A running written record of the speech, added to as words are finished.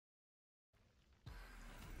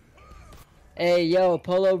Hey, yo,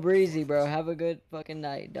 Polo Breezy, bro. Have a good fucking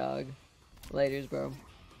night, dog. Laters, bro.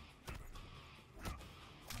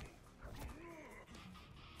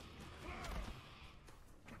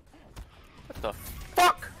 What the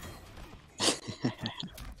fuck?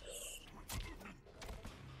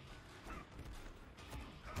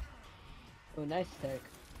 Oh, nice tech.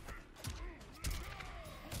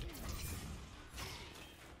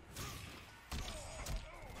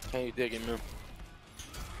 Can you dig it, man?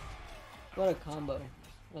 What a combo.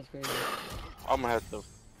 That's crazy. I'm gonna have to.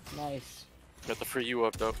 Nice. Got to free you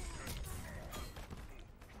up, though.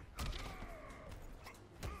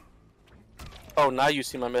 Oh, now you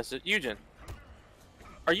see my message. Eugen,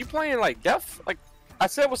 are you playing like deaf? Like, I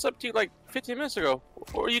said what's up to you like 15 minutes ago.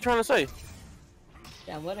 What are you trying to say?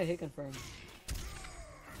 Damn, what a hit confirm.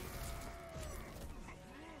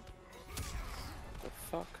 The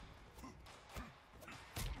fuck?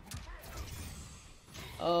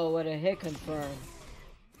 Oh, what a hit confirm.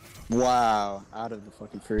 Wow, out of the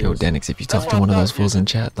fucking freeze. Yo, Denix, if you talk to one of those fools in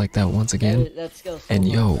chat like that once again, That skill's so and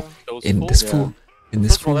much, yo, bro. in this fool, in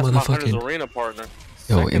this First of all, fool that's my Hunter's motherfucking, arena partner.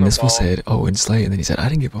 yo, Second and this of fool all- said, oh, and Slay, and then he said, I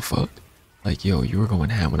didn't give a fuck. Like, yo, you were going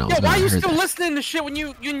ham when I was Yo, when why I you heard still that. listening to shit when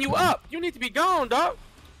you up? You need to be gone, dog.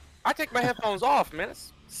 I take my headphones off, man.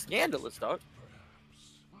 It's scandalous, dog.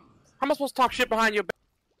 How am I supposed to talk shit behind your back?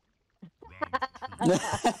 How am I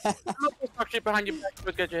supposed to talk shit behind your back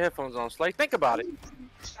to get your headphones on, Slay? Think about it.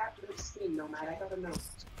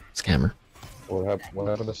 Scammer. What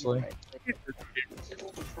happened to Slay?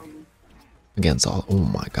 Against all, oh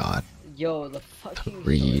my god. Yo, the fucking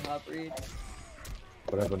Reed. short hop read.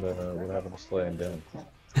 What happened to Slay and Den?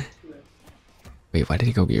 Wait, why did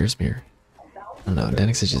he go Gears Mirror? I don't know,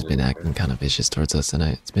 Denix has just been acting kind of vicious towards us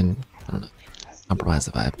tonight. It's been, I don't know, compromise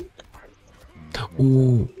the vibe.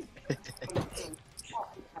 Ooh,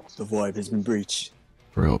 The vibe has been breached.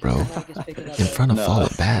 for real, bro. In front of Fall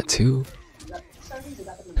of Bat, too. In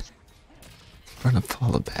front of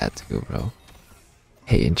Fall of Bat, too, bro.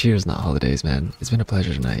 Hey, and cheers, not holidays, man. It's been a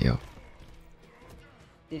pleasure tonight, yo.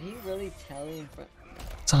 Did he really tell you in front?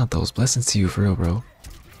 Santos, blessings to you, for real, bro.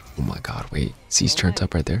 Oh my god, wait. C's turned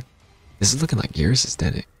up right there. This is looking like Geras'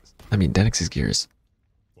 Denix. I mean, Denix's Geras.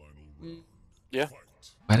 Yeah.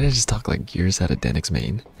 Why did I just talk like Gears had a Denix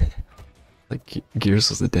main? Like, Gears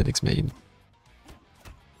was the Denix main.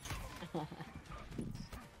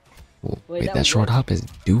 Oh, wait, that short hop is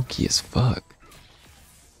dookie as fuck.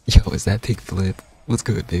 Yo, is that Big Flip? What's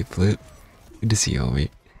good, Big Flip? Good to see you, homie.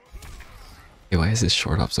 Yo, why is this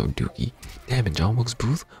short hop so dookie? Damn, in John Wilkes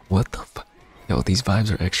Booth? What the fuck? Yo, these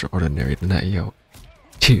vibes are extraordinary tonight, yo.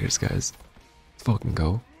 Cheers, guys. Let's fucking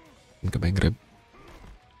go.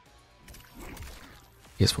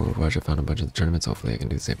 PS4 Overwatch, I found a bunch of the tournaments. Hopefully I can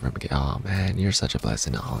do the same for him again. Oh man, you're such a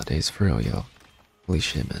blessing at holidays, for real, yo. Holy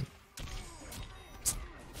shit, man.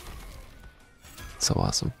 So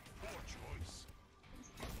awesome.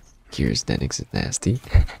 Gears Denix is nasty.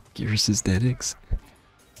 Gears is Denix.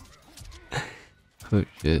 Oh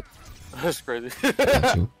shit. That's crazy.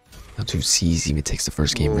 Not too C's even takes the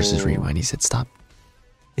first game versus Rewind. He said stop.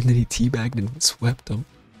 And then he teabagged and swept him.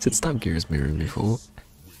 He said stop Gears mirroring me, fool.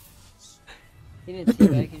 He didn't see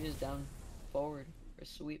back, he just down forward or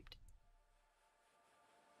sweeped.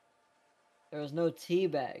 There was no tea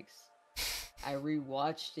bags. I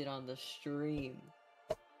rewatched it on the stream.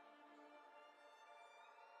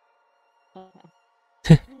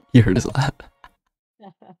 You heard his laugh.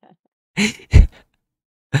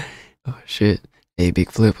 Oh shit. Hey, Big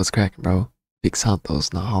Flip, what's cracking, bro? Big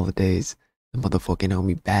Santos, not holidays. The motherfucking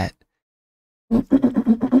homie Bat.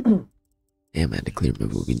 Damn, I had to clear my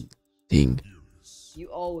movie thing. You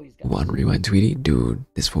always got One rewind, Tweety? Dude,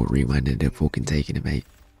 this fool rewinded it, fucking taking it, mate.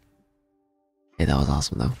 Hey, that was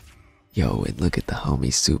awesome, though. Yo, and look at the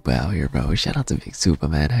homie Super out here, bro. Shout out to Big Super,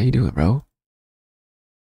 man. How you doing, bro?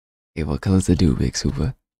 Hey, what color's the do, Big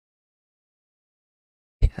Super?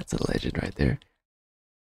 Yeah, that's a legend right there.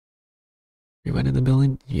 Rewind in the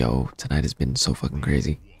building? Yo, tonight has been so fucking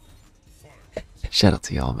crazy. Shout out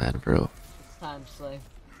to y'all, man, for real. It's time, Slay.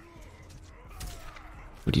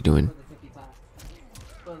 What are you doing? For the cookie pie.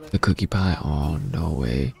 For The cookie pie? Oh, no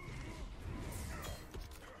way.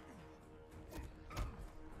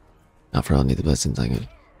 Not for all need the blessings. I can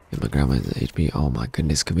get my grandma's HP. Oh my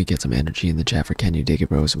goodness, could we get some energy in the chat for Can You Dig It,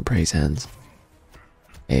 bro? Some praise hands.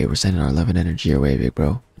 Hey, we're sending our love and energy your way, big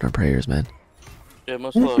bro. And our prayers, man. Yeah,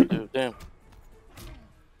 much love, dude. Damn.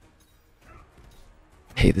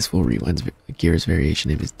 Hey, this full rewinds Gears variation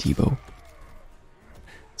name is Debo.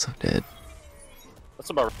 So dead. That's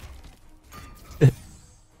about Yo,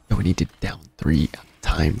 we need to down 3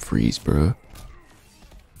 time freeze, bro.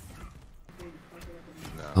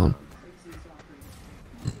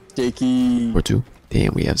 Sticky. 4-2.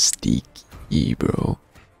 Damn, we have Sticky, bro.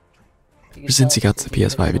 You can Ever since he tell got to the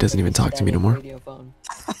because PS5, he doesn't even talk to me no more. radio phone.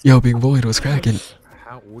 Yo, Big Void was cracking.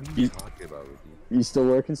 What are you talking about with you? You still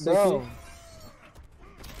working, Sticky? Bro,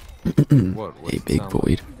 What? Hey, Big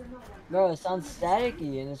Void. bro, it sounds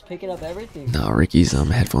staticky and it's picking up everything. No, Ricky's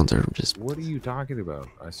headphones are just. What are you talking about?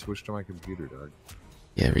 I switched to my computer, dog.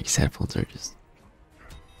 Yeah, Ricky's headphones are just.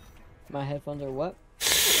 My headphones are what?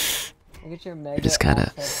 Look at your mega just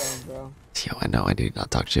kinda- ass headphones, bro. Yo, I know I did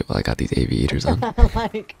not talk shit while I got these aviators on.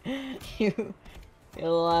 Like, you're the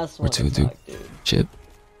last one to 2-2. talk, dude. Chip.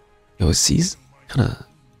 Yo, is C's kinda.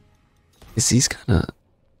 Is C's kinda.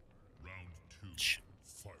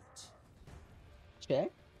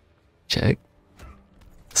 Check? Czech?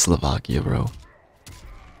 Slovakia, bro.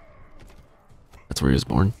 That's where he was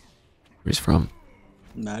born. Where he's from.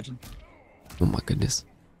 Imagine. Oh my goodness.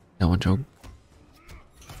 No one joke.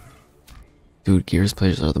 Dude, Geras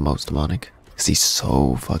players are the most demonic. Cause he's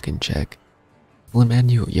so fucking Czech. Well, man,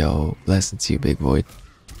 yo, blessings to you, Big Void.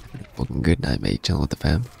 Having a fucking good night, mate. Chilling with the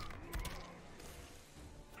fam.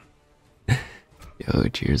 Yo,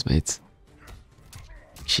 cheers, mates.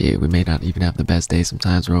 Shit, we may not even have the best day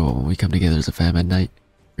sometimes, bro. When we come together as a fam at night,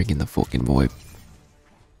 bringing the fucking Void.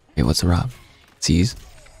 Hey, what's the rob? Sees?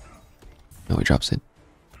 No, he drops it.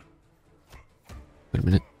 Wait a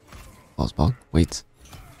minute. Balls ball. Waits.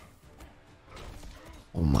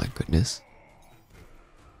 Oh my goodness.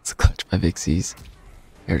 It's a clutch by Big C's.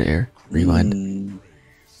 Air to air. Rewind.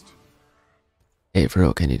 Hey, for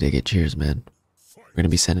real, can you dig it? Cheers, man. We're gonna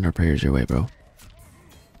be sending our prayers your way, bro.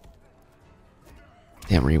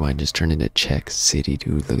 Damn, Rewind just turned into Czech City,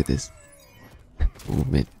 dude. Look at this.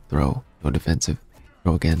 Movement. Throw. No defensive.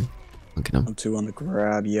 Throw again. Look at him. I'm 2 on the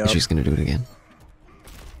grab, yo. She's gonna do it again.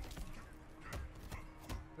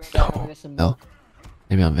 Bro, Oh, get some hell.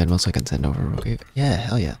 Maybe on Venmo so I can send over real quick. Yeah,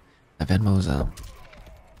 hell yeah. My Venmo's, that's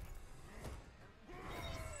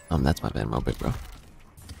my Venmo, big bro.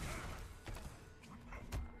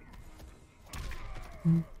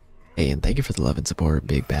 Hey, and thank you for the love and support,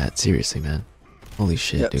 Big Bat. Seriously, man. Holy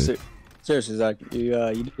shit, Yep, dude. seriously, Zach. You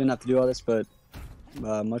didn't have to do all this, but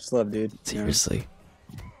much love, dude. Seriously.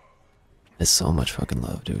 There's so much fucking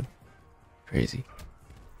love, dude. Crazy.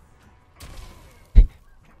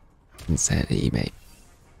 Insanity, mate.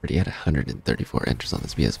 Already had 134 entries on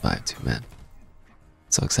this PS5 too, man.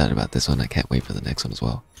 So excited about this one. I can't wait for the next one as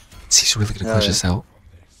well. He's really gonna clutch this out.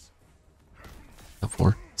 No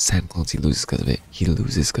 4. Stand clones, he loses because of it. He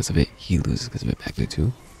loses because of it. He loses because of it. Back to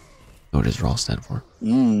 2. What does Raw stand for?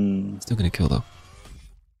 Still gonna kill though.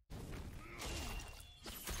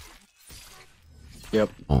 Yep.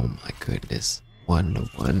 Oh my goodness.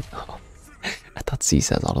 1-1. Oh. I thought C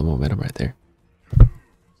has all the momentum right there.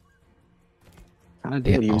 Kinda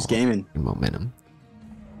did. He was gaming. Momentum.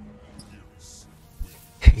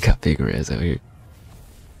 He got big res out here.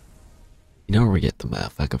 You know where we get the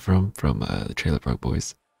motherfucker from? From the Trailer Park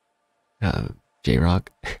Boys.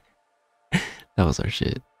 J-Rock. That was our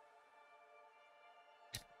shit.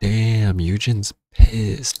 Damn, Eugen's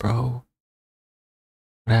pissed, bro.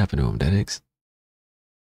 What happened to him, Denix?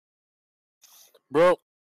 Bro,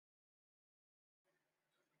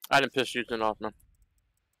 I didn't piss Houston off, man.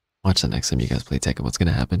 Watch the next time you guys play Tekken. What's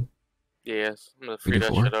gonna happen? Yes, I'm gonna We free do that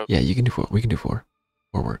 4? shit up. Yeah, you can do 4. We can do 4.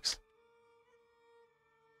 4 works.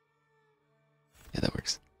 Yeah, that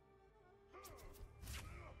works.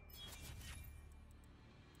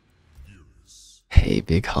 Hey,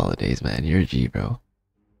 big holidays, man. You're a G, bro.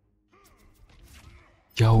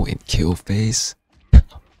 Yo, and Killface.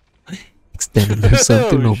 Extending themselves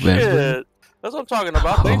to Oh, November. shit. That's what I'm talking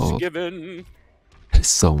about. Oh. Thanksgiving. There's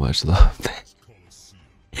so much love,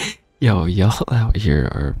 man. Yo, y'all out here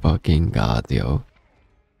are fucking gods, yo.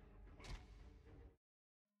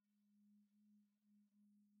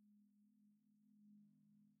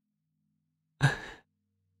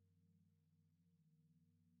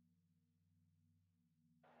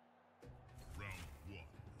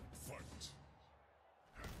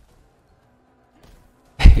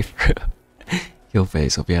 Hey, bro. Yo,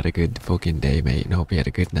 face. Hope you had a good fucking day, mate. And hope you had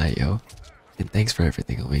a good night, yo. And thanks for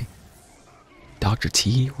everything, homie. Dr.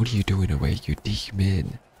 T, what are you doing away, you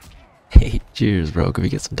demon? Hey, cheers, bro. Can we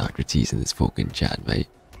get some Dr. T's in this fucking chat, mate?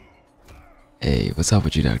 Hey, what's up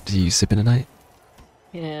with you, Dr. T? You sipping tonight?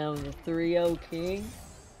 Yeah, I'm the 3-0 king.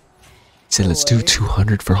 Said, let's do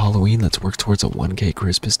 200 for Halloween. Let's work towards a 1K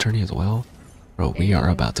Christmas tourney as well. Bro, we are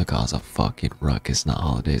about to cause a fucking ruckus, not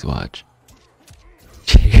holidays, watch.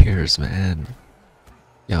 Cheers, man.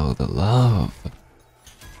 Yo, the love.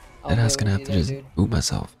 That ass gonna have to just boot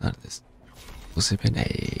myself out of this. Go sipping,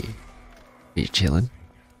 hey. Be chilling.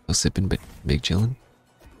 Go sipping, but big chilling.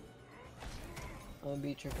 gonna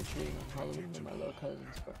be trick or treating on Halloween with my little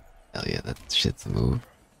cousins, bro. Hell yeah, that shit's the move.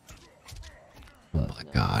 Oh Fuck my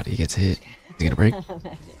no. god, he gets hit. Is he gonna break?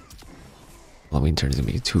 Halloween turn is gonna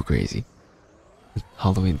be too crazy.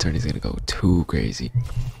 Halloween turn is gonna go too crazy.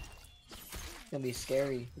 It's gonna be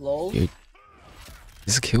scary. Lol. Dude. Is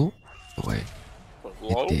this a kill? No way.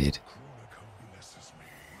 Lol? It did.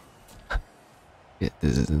 Yeah,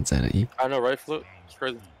 this is insanity. I know, right, Flip? It's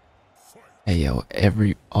crazy. Hey yo,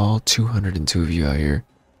 all 202 of you out here,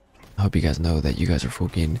 I hope you guys know that you guys are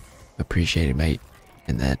fucking appreciated, mate.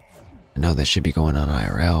 And that I know that should be going on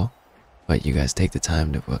IRL, but you guys take the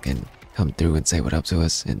time to fucking come through and say what up to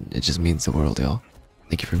us, and it just means the world, y'all.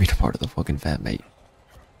 Thank you for being a part of the fucking fam, mate.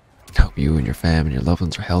 I hope you and your fam and your loved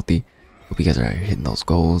ones are healthy. Hope you guys are out here hitting those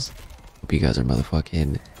goals. Hope you guys are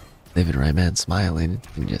motherfucking living right, man, smiling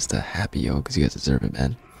and just happy, yo, because you guys deserve it,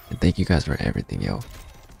 man. And thank you guys for everything, yo.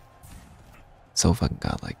 So fucking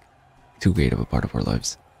godlike. Too great of a part of our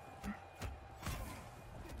lives.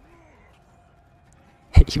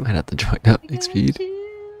 You might have to join up next speed.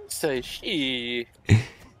 Say she.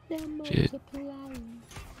 Shit.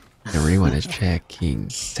 Everyone is checking.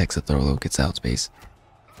 Text a throw low, gets out space.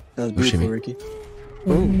 That was Oh, beautiful, shimmy. Ricky.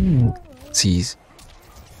 Ooh. Sees.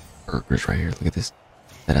 Burgers right here. Look at this.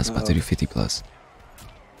 That ass about to Uh-oh. do 50 plus.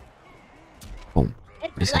 Boom.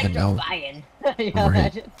 47 no. Yeah,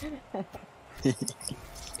 Overhead. imagine.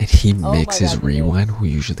 And he Oh my mixes God, rewind, who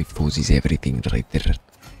usually poses everything right there.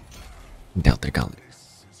 Down there, gauntlet.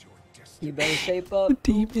 You better shape The up.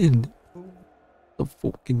 demon. The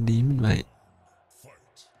fucking demon, mate.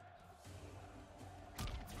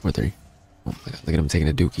 4-3. Oh my god, look at him taking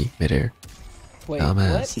a dookie midair. Wait,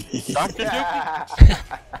 Dumbass. what? Dr.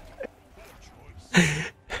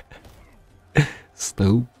 Dookie?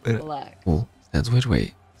 Stupid. Relax. Oh, that's which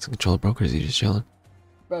way? It's a controller broker, is he just chilling?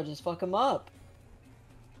 Bro, just fuck him up.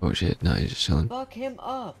 Oh shit, no, he's just chilling. Fuck him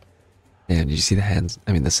up. Damn, did you see the hands?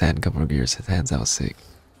 I mean, the sand couple of gears, his hands, that was sick.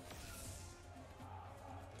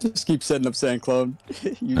 Just keep setting up sand clone.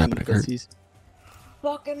 You happened to Kurt? pussies.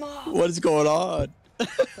 Fuck him up. What is going on?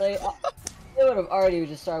 Like, they would have already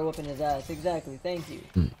just started whooping his ass. Exactly. Thank you.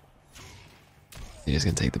 He's just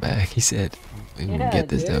gonna take the bag, he said. We can Yeah, get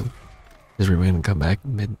this dude. dub. Does Rewind gonna come back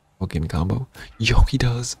mid fucking combo? Yo, he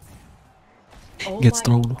does. Oh Gets my-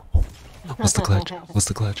 thrown. What's the clutch? What's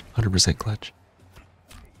the clutch? 100% clutch.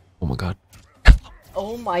 Oh my god.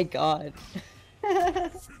 Oh my god.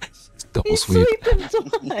 Double He sweep. sweeped him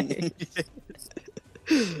twice.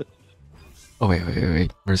 Oh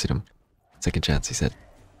wait. Mercied him. Second chance, he said.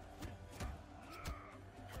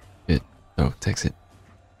 Good. Oh, takes it.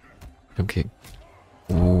 Jump kick.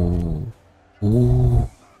 Ooh. Ooh.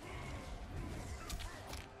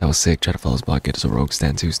 That was sick. Try to follow his block, get us a rogue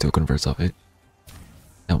stand too, still converts off it.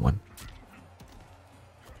 That one.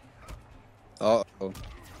 Uh-oh.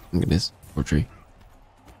 Look at this. 4-3.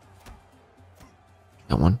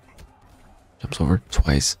 That one. Jumps over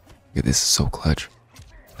twice. Look at this, so clutch.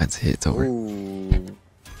 That's hit, it's over. Ooh.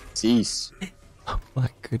 Jeez. Oh my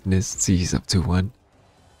goodness. See, he's up 2-1.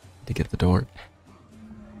 To get the door.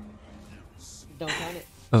 Don't count it.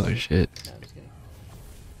 Oh shit. No, I'm just kidding.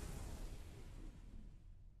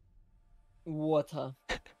 What a...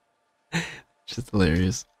 Just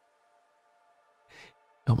hilarious.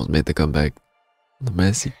 Almost made the comeback. The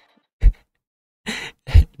Messi.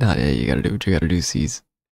 Nah, yeah, you gotta do what you gotta do, C's.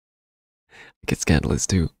 It gets scandalous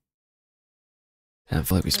too. And I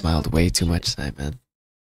feel like we smiled way too much tonight, man.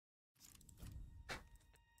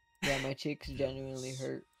 Yeah, my cheeks genuinely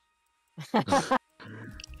hurt.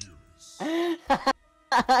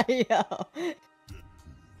 Yo.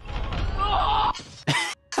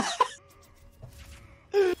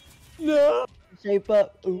 No. Shape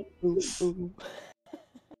up. Ooh, ooh, ooh.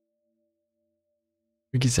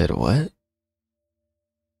 Ricky said what?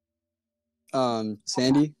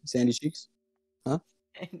 Sandy cheeks. And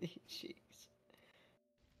the cheeks.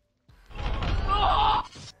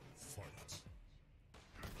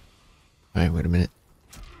 Alright, wait a minute.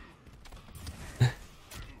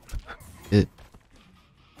 It.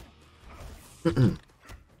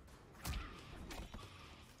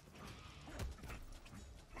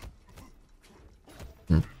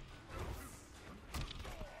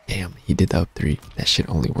 Damn, he did the up 3. That shit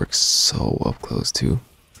only works so up close too.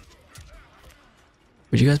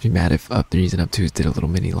 Would you guys be mad if up 3s and up 2s did a little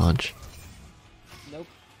mini launch? Nope.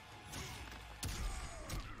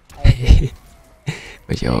 I agree.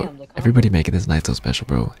 But yo, Damn, the combo. everybody making this night so special,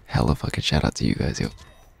 bro. Hella fucking shout out to you guys, yo.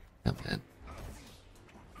 Yeah, man.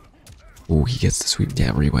 Oh, he gets the sweep.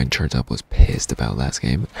 Damn, Rewind charge up was pissed about last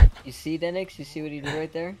game. You see, Denix? You see what he did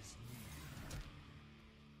right there?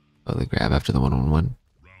 Oh, the grab after the 1-on-1.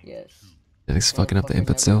 Yes. It's fucking up the Motherfucker input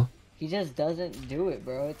never- still. He just doesn't do it,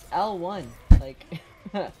 bro. It's L1. Like,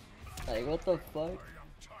 like what the fuck?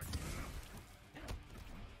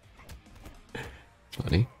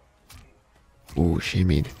 Funny. Ooh,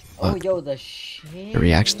 shimmied. Oh, Fuck. yo, the shit. The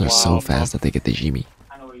reactions are so Wow. fast that they get the shimmy.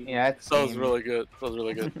 Yeah, That was really good. That was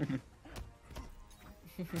really good.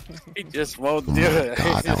 He just won't Oh do my it. God,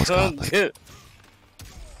 He that was just won't godlike. do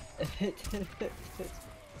it.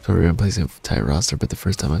 So everyone plays an entire roster, but the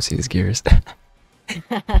first time I've seen is Geras.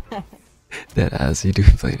 That ass, you do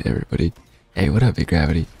play to everybody. Hey, what up, Big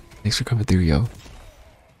Gravity? Thanks for coming through, yo.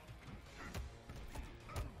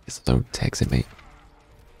 Just don't text it, mate.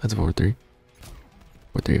 That's 4-3.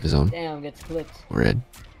 4-3 of his own. Damn, gets clipped. Red.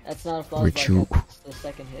 That's not a We're flawless chew- that's the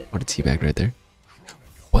second hit. What a teabag right there.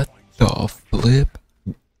 What the flip?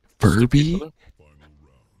 Furby?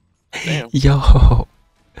 Damn. Yo! Well,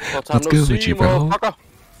 time What's no good see, with you, bro? motherfucker.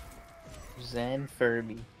 Zen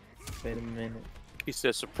Furby. Wait a minute. He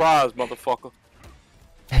said, surprise, motherfucker.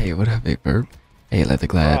 Hey, what up, Big Burp? Hey,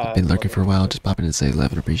 Leatherglad. Ah, Been lurking for a while. motherfucker. Just popping in to say,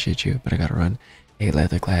 Levin, appreciate you, but I gotta run. Hey,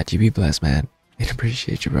 Leatherglad, you be blessed, man. I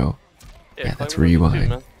appreciate you, bro. Yeah, that's Clay, we love you too, Rewind.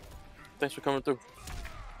 man. Thanks for coming through.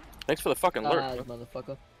 Thanks for the fucking lurk. man.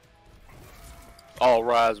 Motherfucker. All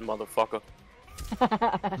rise, motherfucker.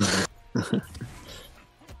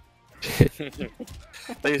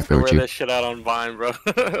 They used to Heard wear you. that shit out on Vine, bro.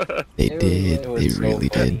 They It did. was They so really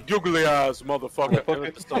funny. did. Googly eyes, motherfucker.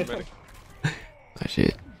 There's so many. Oh,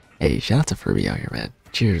 shit. Hey, shout out to Furby out here, man.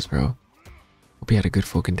 Cheers, bro. Hope you had a good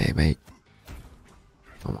fucking day, mate.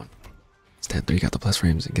 Come on. It's 10-3, got the plus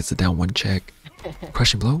frames and gets the down one check.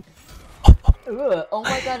 Crushing blow. Ugh, oh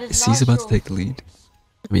my god, it's C's about to nostrils. take the lead.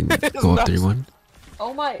 I mean, go up 3-1.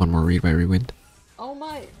 Oh my. One more read by Rewind. Oh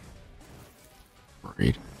my. More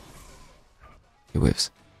read. He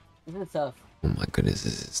whiffs. This is tough. Oh my goodness,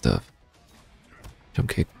 this is stuff. Jump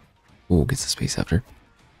kick. Ooh, gets the space after.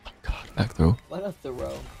 Oh my god, back throw. What a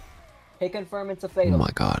throw. Hey, confirm it's a Oh fatal. my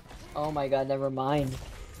god. Oh my god, never mind.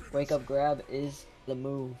 Wake up grab is the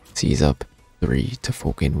move. C's up 3 to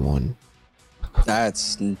fucking 1.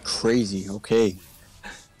 That's crazy. Okay.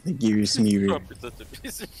 The Geras mirror. Trump is such a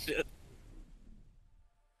piece of shit.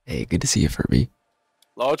 Hey, good to see you, Furby.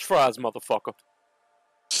 Large fries, motherfucker.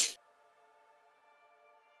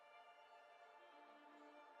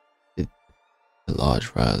 The large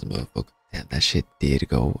fries, motherfucker. Damn, that shit did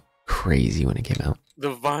go crazy when it came out.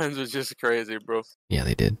 The vines was just crazy, bro. Yeah,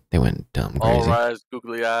 they did. They went dumb All crazy. rise,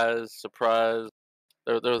 googly eyes, surprise.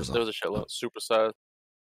 There was a shitload. Super size.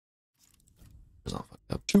 It was all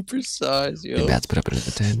fucked up. Super size, yo. Big Bats put up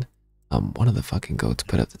another 10. One of the fucking goats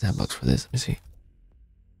put up the $10 for this. Let me see.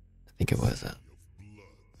 I think it was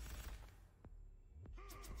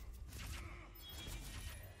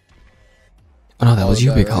Oh no, that Oh, was is you,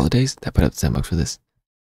 that Big right? Holidays. That put up the $10 for this.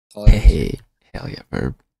 Oh, yeah. Hey, hell yeah,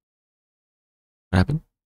 Verb. What happened?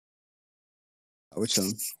 Which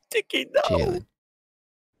one? Sticky no. Jalen.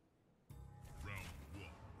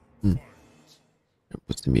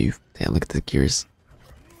 What's the move? Damn, look at the gears.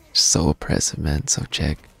 So oppressive, man. So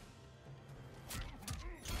check.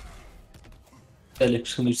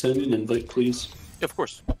 Alex, can you send me an invite, please? Yeah, of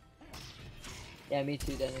course. Yeah, me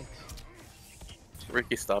too, Dennis.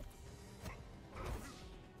 Ricky, stop.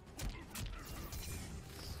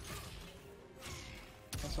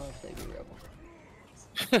 That's why I say be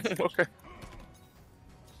rebel. Okay.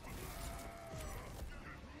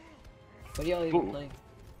 What are y'all even Ooh. playing?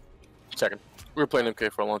 Second. We were playing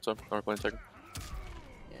MK for a long time. Now we're playing second.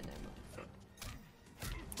 Yeah,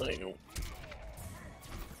 never mind. I know.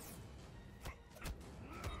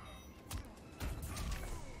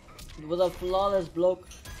 With a flawless bloke.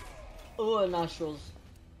 Oh, nostrils.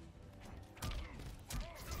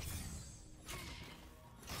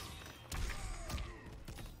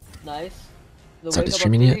 Nice. The Started wake up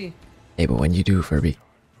streaming of yet? 3. Hey, but when you do, Furby,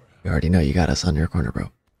 you already know you got us on your corner,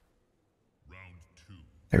 bro.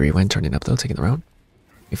 I rewind turning up though, taking the round.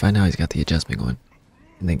 We find out he's got the adjustment going.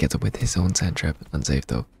 And then gets up with his own sand trap. Unsafe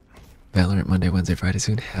though. Valorant Monday, Wednesday, Friday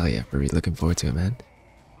soon. Hell yeah, Furby. Looking forward to it, man.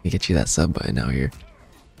 We get you that sub button out here.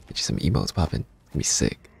 Get you some emotes popping. Gonna be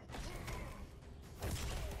sick.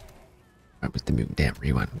 Alright, with the move. Damn,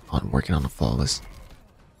 rewind. On working on the flawless.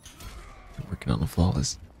 Working on the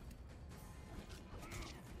flawless.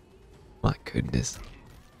 My goodness.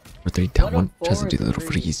 Or 3 down What a 1. Tries to do the little 4-3.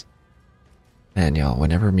 freeze. Man, y'all,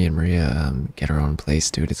 whenever me and Maria get our own place,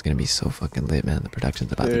 dude, it's gonna be so fucking lit, man. The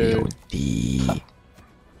production's about to be OD.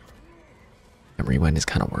 And Rewind is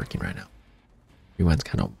kind of working right now. Rewind's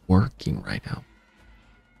kind of working right now.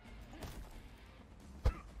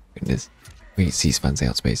 Goodness. Wait, C's fun, stay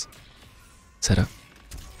out space. Set up.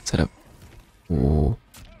 Set up. Ooh.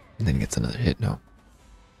 And then gets another hit. No.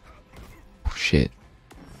 Oh, shit.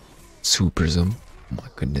 Supers him. Oh my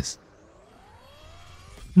goodness.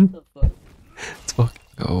 What the fuck? It's fucking.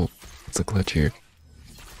 Oh, it's a clutch here.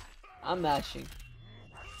 I'm mashing.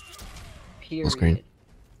 Full screen. Period.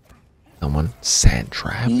 Someone. Sand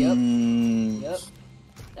trap. Yep. Mm. Yep. That's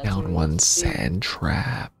what Down we one love to see. sand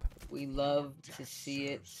trap. We love to see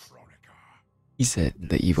it. He said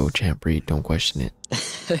the Evo champ breed, don't question it.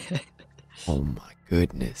 Oh my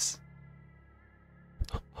goodness.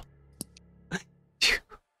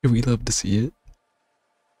 We love to see it.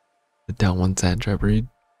 The down one sand trap breed.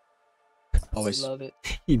 Always. We love it.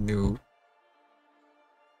 He knew.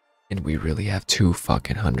 And we really have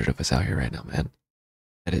 200 of us out here right now, man.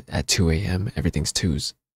 At 2 a.m., everything's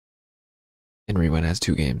twos. And Rewind has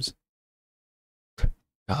 2 games.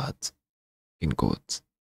 Gods. In gods.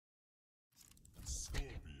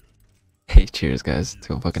 Hey, cheers, guys,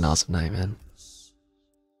 to a fucking awesome night, man.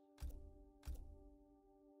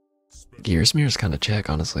 Gear smear is kind of check,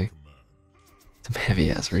 honestly. Some heavy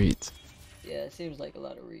ass reads. Yeah, it seems like a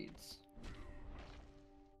lot of reads.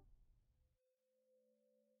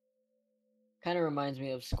 Kind of reminds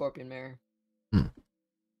me of Scorpion Mare. No,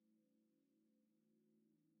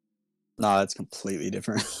 that's completely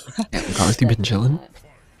different. Yeah, Garth, you been chilling?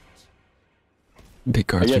 Big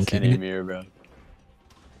I Garth's been guess kicking any it. mirror, bro.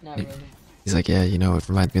 Not Yeah. really. He's like, yeah, you know, it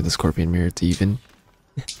reminds me of the Scorpion mirror. It's even.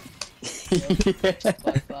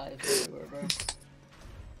 5-5 everywhere,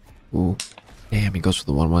 bro. Ooh. Damn, he goes for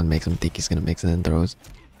the 1-1, makes him think he's gonna mix it and throws.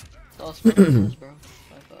 It's all specials, bro.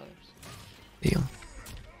 5-5s. Damn.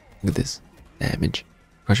 Look at this. Damage.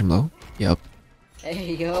 Crush him low? Yup.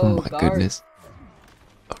 Hey, yo, Oh my Garth. goodness.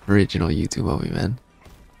 Original YouTube movie, man.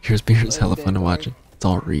 Here's Beer's hella fun to watch. It's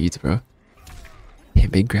all reads, bro. Hey,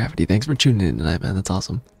 Big Gravity, thanks for tuning in tonight, man. That's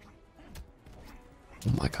awesome.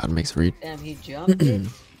 Oh my god, makes a read. Damn, he jumped it.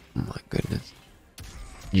 Oh my goodness.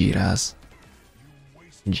 Geras.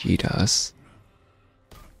 Geras.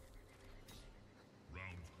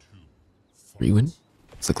 Rewind?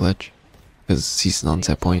 It's the clutch. Because he's on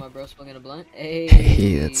set point. My bro smoking a blunt. Hey.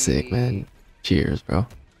 Hey, that's sick, man. Cheers, bro.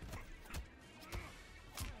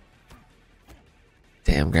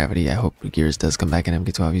 Damn, Gravity, I hope Gears does come back in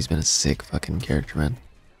MK12. He's been a sick fucking character, man.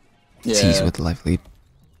 Tease with the life lead.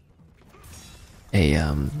 Hey,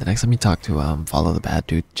 the next time you talk to Follow the Bad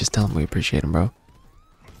Dude, just tell him we appreciate him, bro.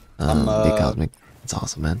 Big Cosmic. It's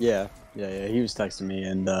awesome, man. Yeah. He was texting me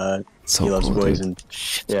and So he loves cool, boys dude. and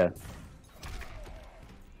yeah.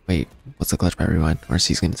 Wait, what's the clutch by Rewind? Or is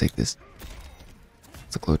he gonna take this?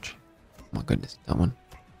 It's a clutch. Oh my goodness, that one.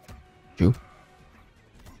 Two.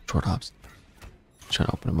 Short hops. Trying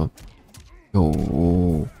to open him up.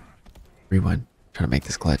 Yo, Rewind. Trying to make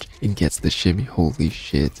this clutch. And gets the shimmy. Holy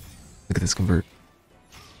shit. Look at this convert.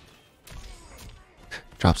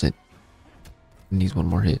 Drops it. Needs one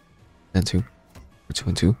more hit. Then 2. Or 2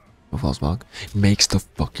 and 2. No false block. Makes the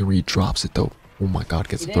fucking read. Drops it though. Oh my god,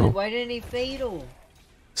 gets the throw. Why didn't he fatal?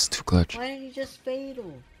 It's too clutch. Why didn't he just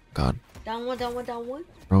fatal? God. Down one, down one, down one.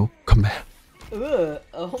 Bro, come back. Ugh.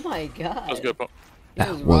 Oh my god. That's good, bro. That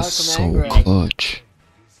was was so rock aggro. clutch.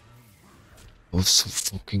 That was so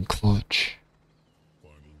fucking clutch.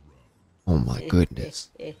 Oh my goodness.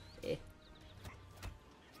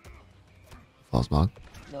 False block.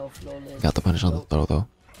 No flawless. Got the punish on the throw though.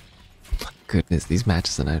 My goodness, these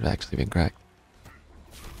matches tonight have actually been cracked.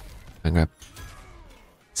 And grab.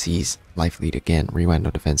 Seize. Life lead again. Rewind,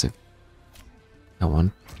 no defensive. That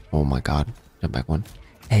one. Oh my god. Jump back one.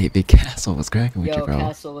 Hey, Big Castle was cracking with Yo, you, bro.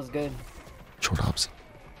 Castle was good. Short hops.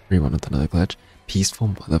 Rewind with another clutch. Peaceful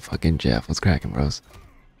motherfucking Jeff was cracking, bros.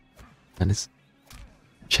 And it's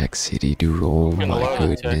Check City, dude. Oh Getting a my lot of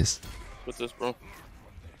tech goodness. with this, bro.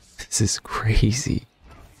 This is crazy.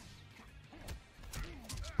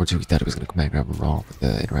 Or 2, we thought it was gonna come back and grab him raw with the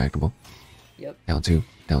interactable. Yep. Down 2.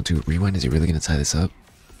 Down 2. Rewind, is he really gonna tie this up?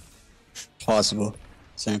 Possible.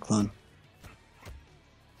 Sand clone.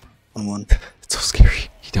 1-1. It's so scary.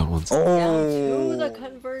 He down once. Down 2, the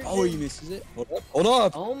conversion. Oh, he misses it. Hold up. Hold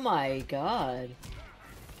up. Oh my god.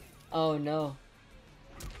 Oh no.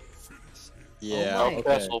 Yeah. Oh my okay.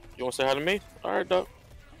 Castle, you want to say hi to me? All right, dog.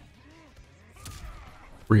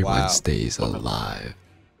 Rewind Wow. stays alive.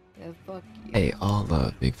 Yeah, fuck you. Hey, all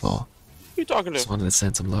love, Big Fall. Who you talking Just to? wanted to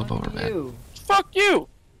send some love over, Fuck man. you. Fuck you.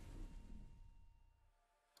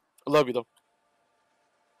 I love you though.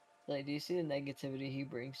 Like, do you see the negativity he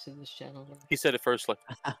brings to this channel? He said it first, like.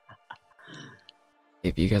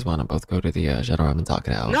 If you guys want to both go to the Shadow Realm and talk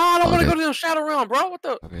it out. No, I don't all want to good. go to the Shadow Realm, bro. What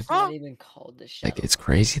the? Okay. It's Huh? not even called the shadow. Like, it's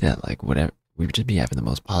crazy that, like, whatever, we would just be having the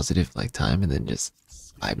most positive like time, and then just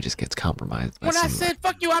vibe just gets compromised. By When I some, said like,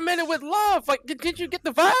 fuck you, I meant it with love. Like, did you get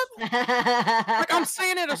the vibe? Like, I'm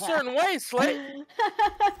saying it a certain way, Slay.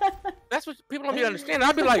 That's what people don't be understanding.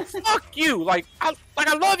 I'd be like, fuck you. Like I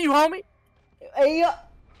love you, homie. Hey, yo.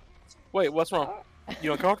 Wait, what's wrong?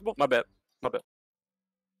 You uncomfortable? My bad.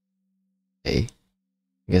 hey,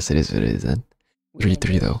 I guess it is what it is then. We 3-3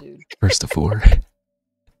 don't know, though. dude. First to 4.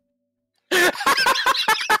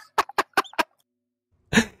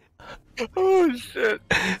 Oh shit.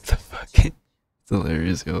 The fucking, it's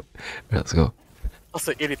hilarious, yo. Alright, let's go. I'll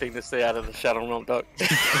say anything to stay out of the shadow realm, dog.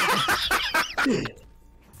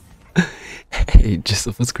 Hey, just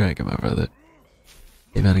what's cracking, my brother?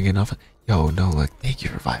 Hey, man, again off. Yo, no, like, thank you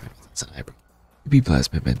for vibing with us tonight, bro. You be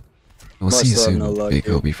blessed, man. We'll Much see you love, soon, no luck, Big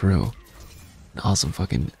dude. Obi, for real. An awesome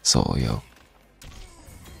fucking soul, yo.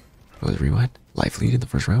 What was rewind? Life lead in the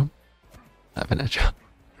first round? Having that job.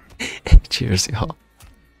 Cheers, y'all.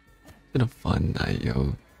 It's been a fun night,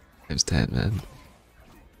 yo. Times 10, man.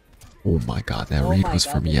 Oh my god, that read was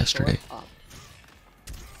from yesterday. Oh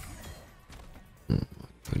my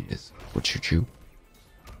goodness. What choo-choo?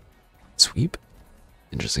 Sweep?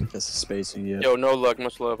 Interesting. That's the spacing, yeah. Yo, no luck,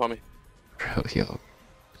 much love, homie. Bro, yo.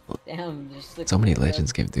 Damn, just look So many at that.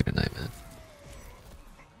 legends came through tonight, man.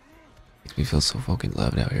 Makes me feel so fucking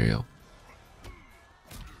loved out here, yo.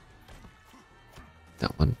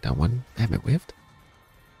 Down one. Damn, it whiffed.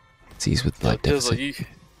 Sees with Yo, life Dizzle, deficit. you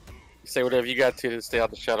say whatever you got to stay out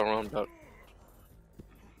the shadow realm, dog.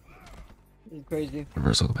 This is crazy.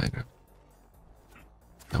 Reversal command grab.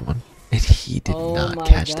 Down one. And he did Oh not my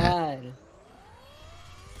catch that. god.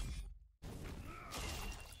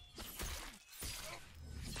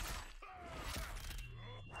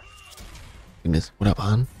 Goodness, what up,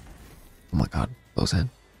 Han? Oh my god, close hand.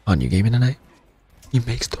 Han, you gaming tonight? He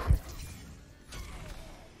makes the.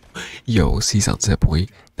 Yo, see on set boy.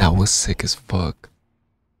 That was sick as fuck.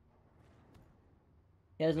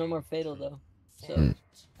 He has no more fatal though. So Hmm.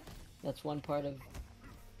 that's one part of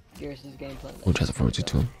Geras' game plan. Who tries to forward you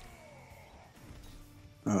to him?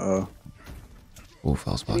 Uh-oh. Oh,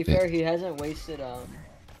 foul To spot, be big. fair, he hasn't wasted Foul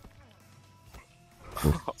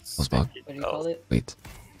spot. what do you call it? Wait,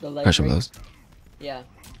 The leg pressure break. blows. Yeah,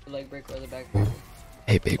 the leg break or the back Oh, break.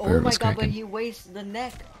 hey, Big Oh Bird my was god, but cracking. he wastes the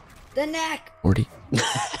neck. The neck! 40.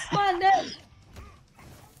 My neck!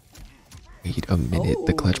 Wait a minute.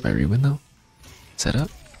 The clutch by Rewind though? Set up?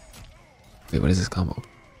 Wait, what is this combo? What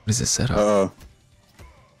is this setup? Uh-oh.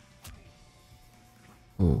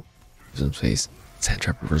 Oh, some space. Sand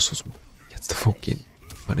trap reversals. Gets the fucking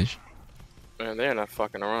punish. Man, they're not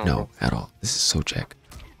fucking around. No, Bro. at all. This is so check.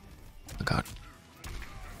 Oh my god.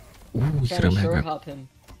 Ooh, he Trying could have to short grab. hop him.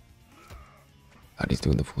 God, he's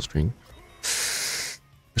doing the full string.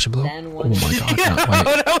 Push blow. Dan Oh one. my god, Yo, not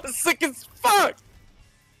quite. that was sick as fuck.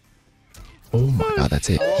 Oh my god, that's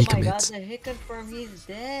it. Oh He my god, commits. the hit confirm, he's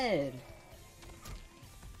dead.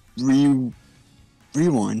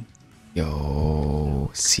 Rewind. Yo,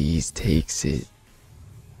 C's takes it.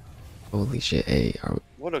 Holy shit, hey,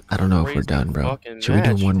 What a I don't know if we're crazy done, bro. fucking Should we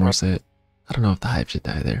do match, one bro. more set? I don't know if the hype should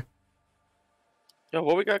die there. Yo,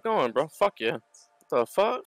 what we got going, bro? Fuck yeah. What the fuck?